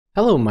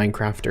Hello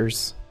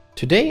Minecrafters!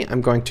 Today I'm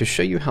going to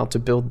show you how to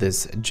build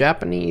this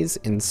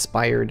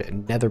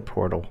Japanese-inspired nether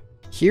portal.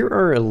 Here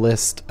are a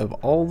list of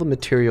all the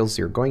materials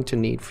you're going to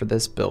need for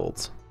this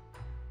build.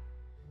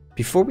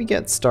 Before we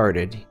get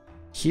started,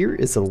 here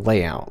is a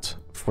layout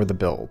for the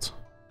build.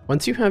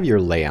 Once you have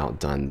your layout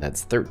done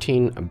that's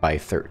 13 by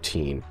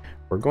 13,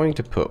 we're going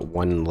to put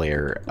one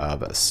layer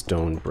of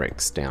stone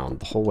bricks down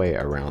the whole way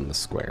around the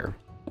square.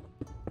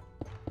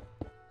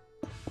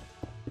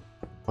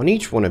 On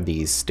each one of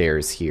these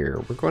stairs here,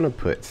 we're going to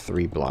put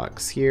 3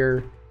 blocks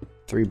here,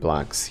 3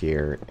 blocks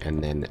here,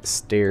 and then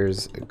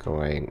stairs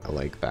going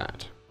like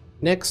that.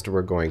 Next,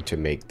 we're going to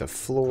make the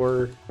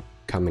floor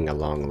coming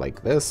along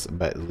like this,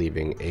 but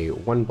leaving a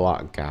 1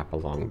 block gap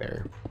along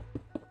there.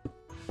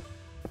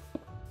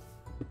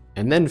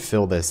 And then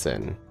fill this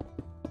in.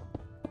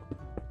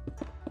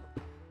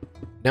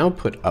 Now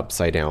put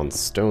upside down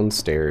stone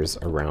stairs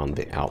around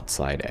the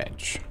outside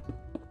edge.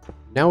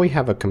 Now we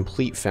have a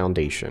complete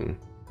foundation.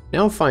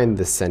 Now find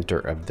the center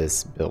of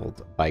this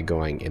build by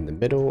going in the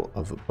middle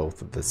of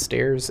both of the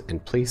stairs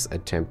and place a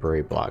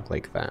temporary block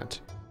like that.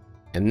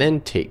 And then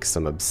take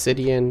some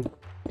obsidian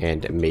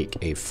and make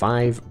a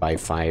 5 by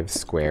 5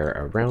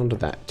 square around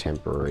that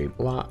temporary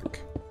block.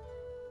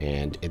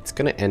 And it's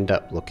going to end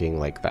up looking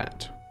like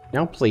that.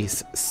 Now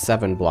place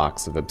 7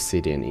 blocks of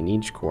obsidian in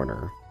each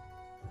corner.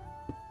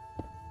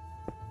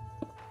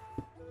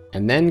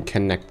 And then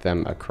connect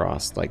them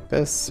across like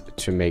this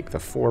to make the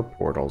 4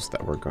 portals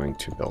that we're going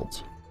to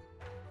build.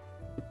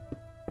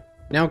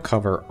 Now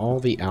cover all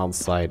the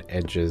outside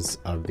edges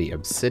of the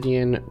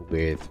obsidian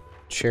with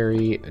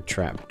cherry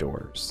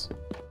trapdoors.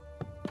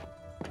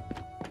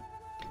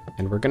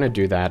 And we're going to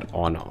do that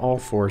on all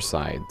 4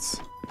 sides.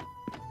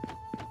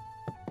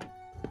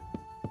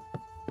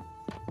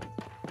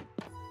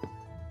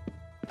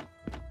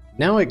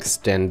 Now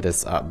extend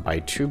this up by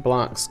 2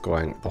 blocks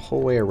going the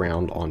whole way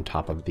around on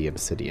top of the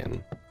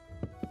obsidian.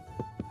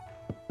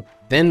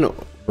 Then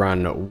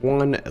run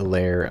 1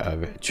 layer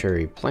of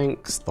cherry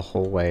planks the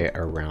whole way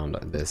around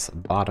this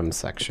bottom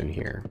section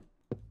here.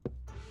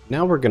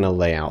 Now we're going to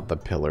lay out the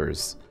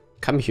pillars.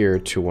 Come here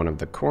to one of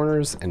the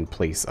corners and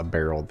place a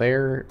barrel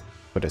there,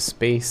 put a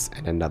space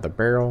and another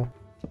barrel,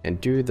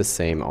 and do the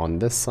same on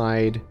this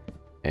side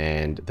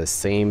and the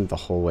same the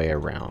whole way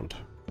around.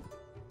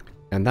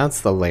 And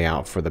that's the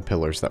layout for the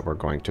pillars that we're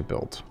going to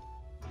build.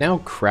 Now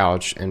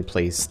crouch and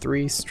place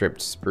 3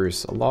 stripped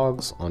spruce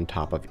logs on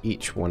top of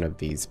each one of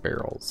these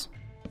barrels.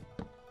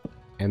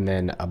 And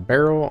then a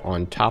barrel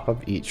on top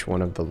of each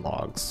one of the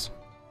logs.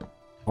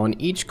 On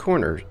each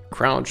corner,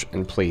 crouch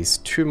and place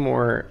 2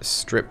 more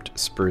stripped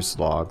spruce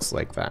logs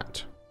like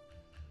that.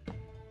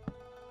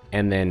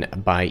 And then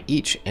by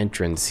each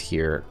entrance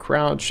here,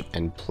 crouch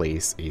and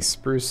place a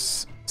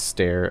spruce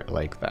stair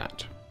like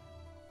that.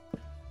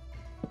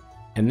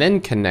 And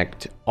then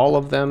connect all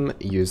of them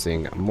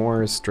using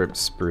more stripped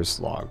spruce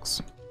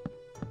logs.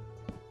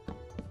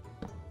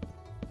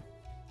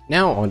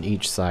 Now on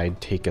each side,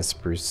 take a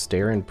spruce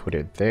stair and put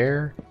it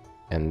there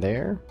and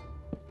there.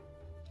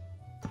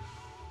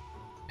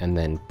 And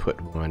then put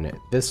one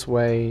this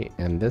way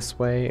and this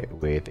way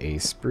with a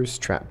spruce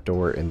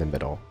trapdoor in the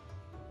middle.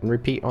 And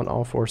repeat on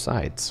all 4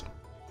 sides.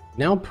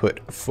 Now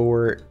put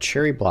 4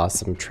 cherry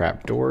blossom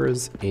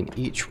trapdoors in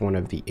each one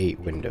of the 8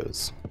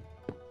 windows.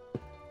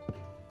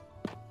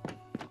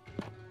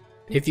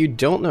 If you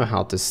don't know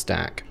how to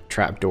stack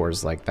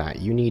trapdoors like that,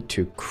 you need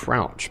to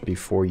crouch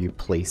before you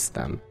place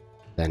them,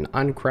 then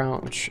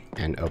uncrouch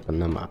and open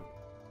them up.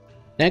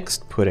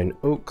 Next, put an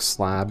oak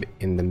slab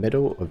in the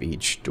middle of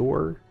each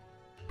door,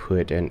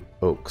 put an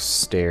oak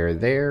stair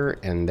there,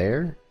 and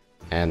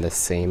the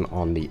same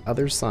on the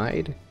other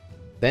side.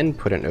 Then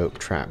put an oak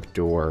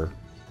trapdoor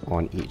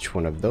on each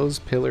one of those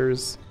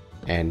pillars,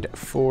 and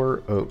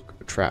 4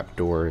 oak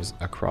trapdoors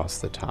across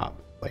the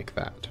top like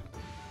that.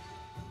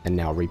 And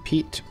now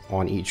repeat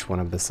on each one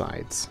of the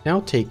sides.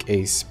 Now take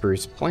a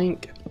spruce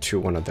plank to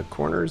one of the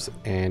corners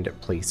and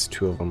place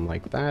 2 of them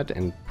like that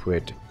and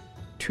put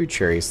 2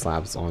 cherry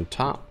slabs on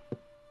top.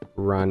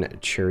 Run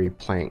cherry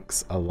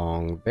planks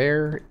along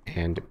there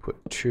and put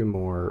 2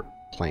 more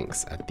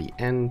planks at the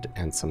end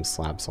and some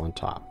slabs on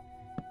top.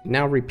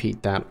 Now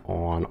repeat that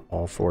on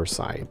all 4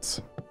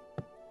 sides.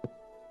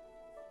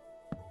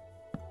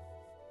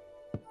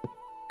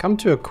 Come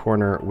to a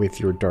corner with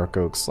your dark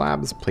oak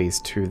slabs,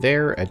 place 2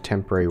 there, a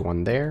temporary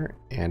one there,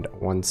 and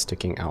 1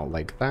 sticking out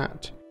like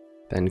that.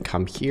 Then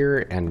come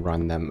here and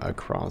run them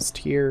across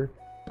here,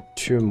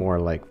 2 more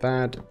like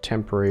that,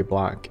 temporary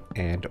block,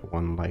 and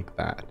 1 like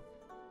that.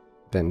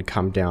 Then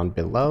come down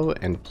below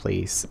and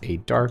place a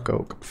dark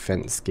oak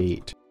fence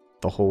gate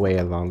the whole way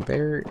along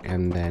there,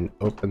 and then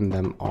open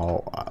them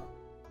all up.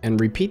 And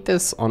repeat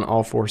this on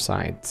all 4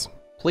 sides.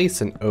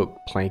 Place an oak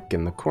plank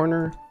in the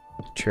corner,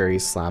 cherry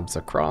slabs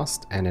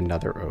across, and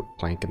another oak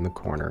plank in the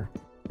corner,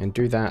 and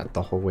do that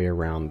the whole way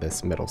around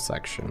this middle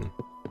section.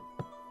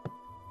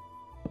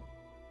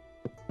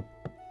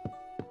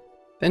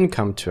 Then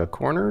come to a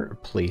corner,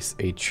 place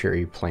a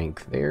cherry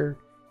plank there,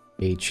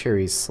 a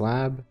cherry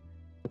slab,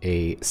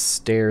 a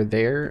stair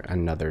there,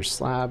 another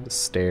slab,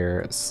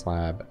 stair,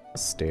 slab,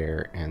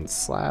 stair, and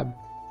slab,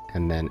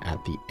 and then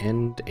at the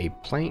end a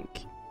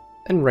plank.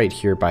 Then right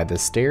here by the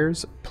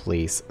stairs,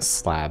 place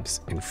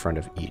slabs in front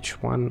of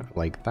each one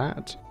like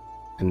that,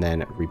 and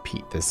then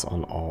repeat this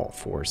on all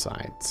 4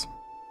 sides.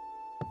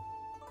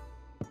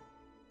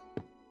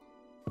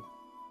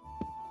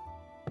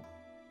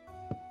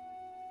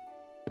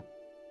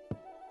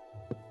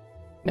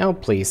 Now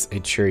place a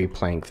cherry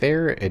plank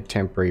there, a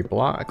temporary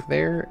block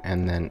there,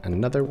 and then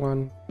another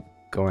one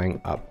going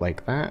up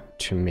like that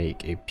to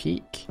make a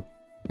peak,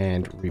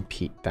 and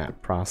repeat that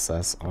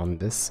process on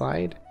this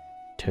side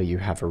till you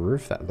have a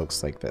roof that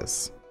looks like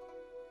this.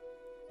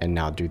 And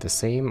now do the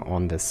same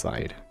on this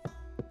side.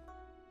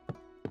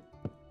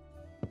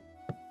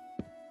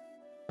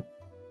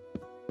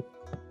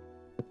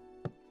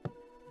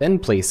 Then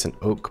place an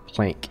oak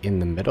plank in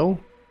the middle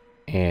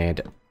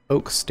and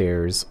oak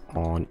stairs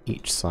on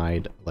each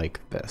side like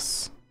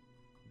this.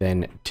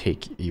 Then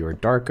take your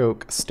dark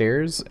oak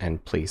stairs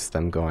and place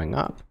them going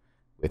up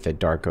with a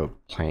dark oak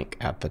plank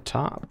at the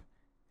top,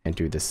 and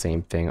do the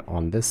same thing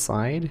on this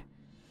side,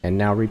 and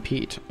now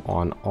repeat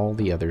on all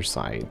the other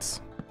sides.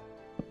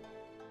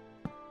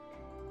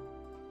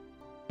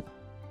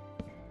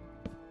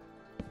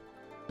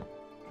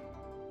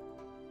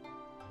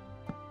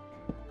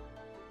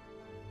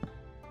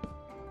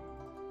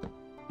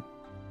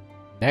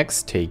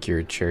 Next, take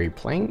your cherry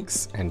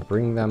planks and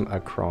bring them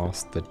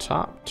across the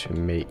top to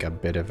make a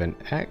bit of an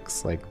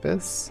X like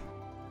this,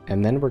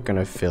 and then we're going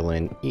to fill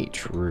in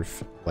each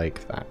roof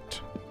like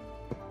that.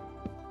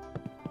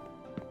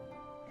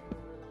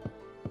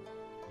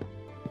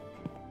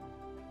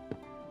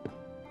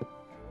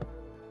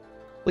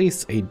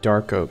 Place a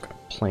dark oak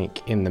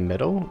plank in the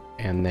middle,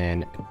 and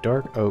then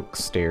dark oak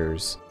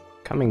stairs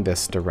coming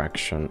this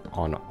direction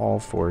on all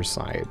 4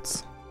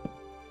 sides.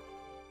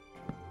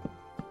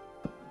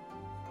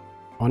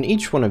 On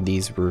each one of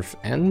these roof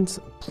ends,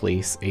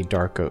 place a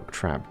dark oak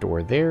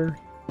trapdoor there,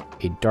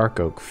 a dark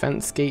oak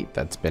fence gate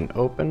that's been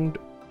opened,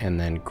 and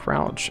then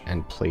crouch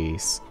and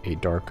place a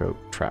dark oak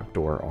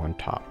trapdoor on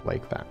top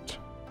like that.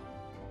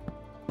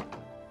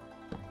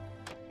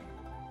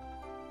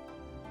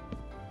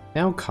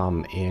 Now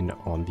come in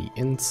on the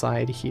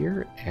inside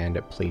here and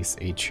place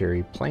a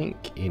cherry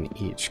plank in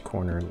each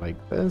corner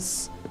like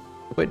this.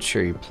 Put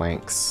cherry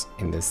planks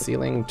in the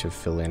ceiling to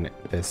fill in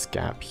this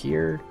gap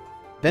here.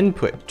 Then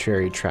put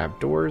cherry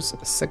trapdoors,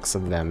 6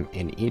 of them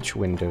in each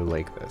window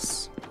like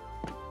this.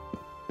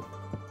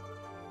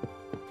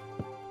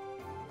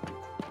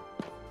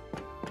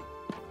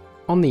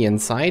 On the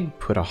inside,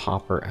 put a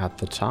hopper at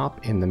the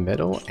top in the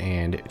middle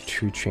and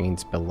 2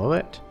 chains below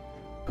it.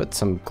 Put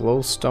some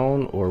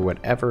glowstone or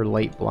whatever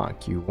light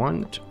block you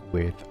want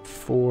with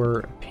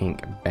 4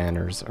 pink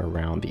banners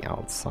around the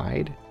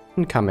outside.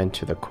 And come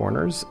into the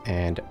corners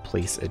and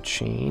place a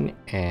chain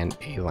and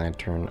a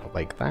lantern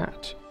like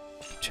that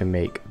to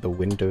make the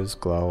windows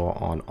glow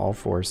on all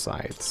 4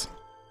 sides.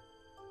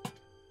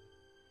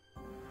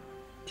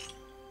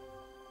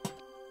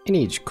 In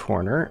each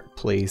corner,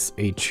 place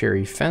a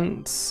cherry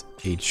fence,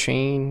 a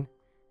chain,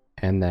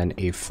 and then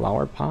a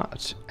flower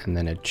pot, and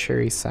then a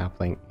cherry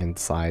sapling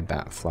inside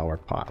that flower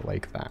pot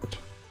like that.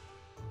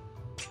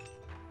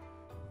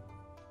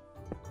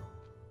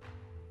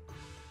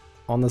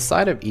 On the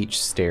side of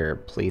each stair,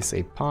 place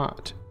a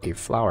pot, a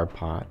flower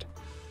pot,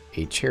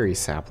 a cherry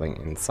sapling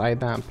inside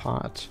that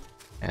pot,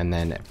 and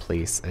then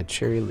place a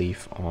cherry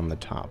leaf on the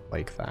top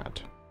like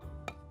that.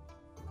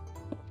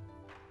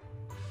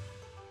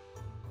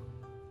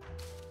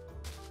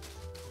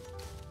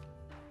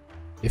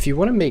 If you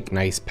want to make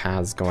nice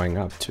paths going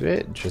up to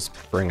it, just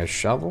bring a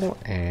shovel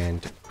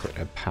and put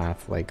a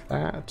path like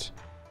that,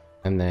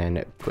 and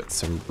then put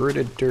some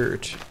rooted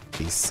dirt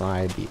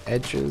beside the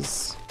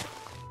edges,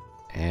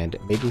 and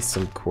maybe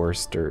some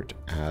coarse dirt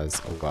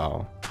as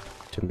well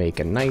to make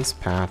a nice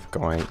path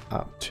going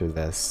up to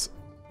this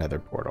nether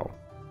portal.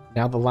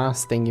 Now the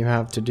last thing you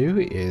have to do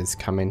is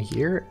come in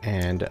here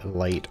and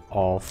light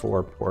all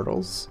 4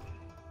 portals,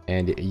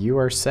 and you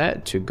are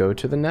set to go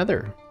to the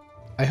nether.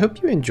 I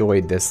hope you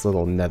enjoyed this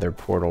little nether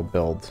portal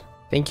build.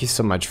 Thank you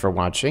so much for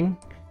watching,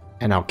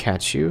 and I'll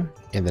catch you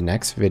in the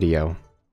next video.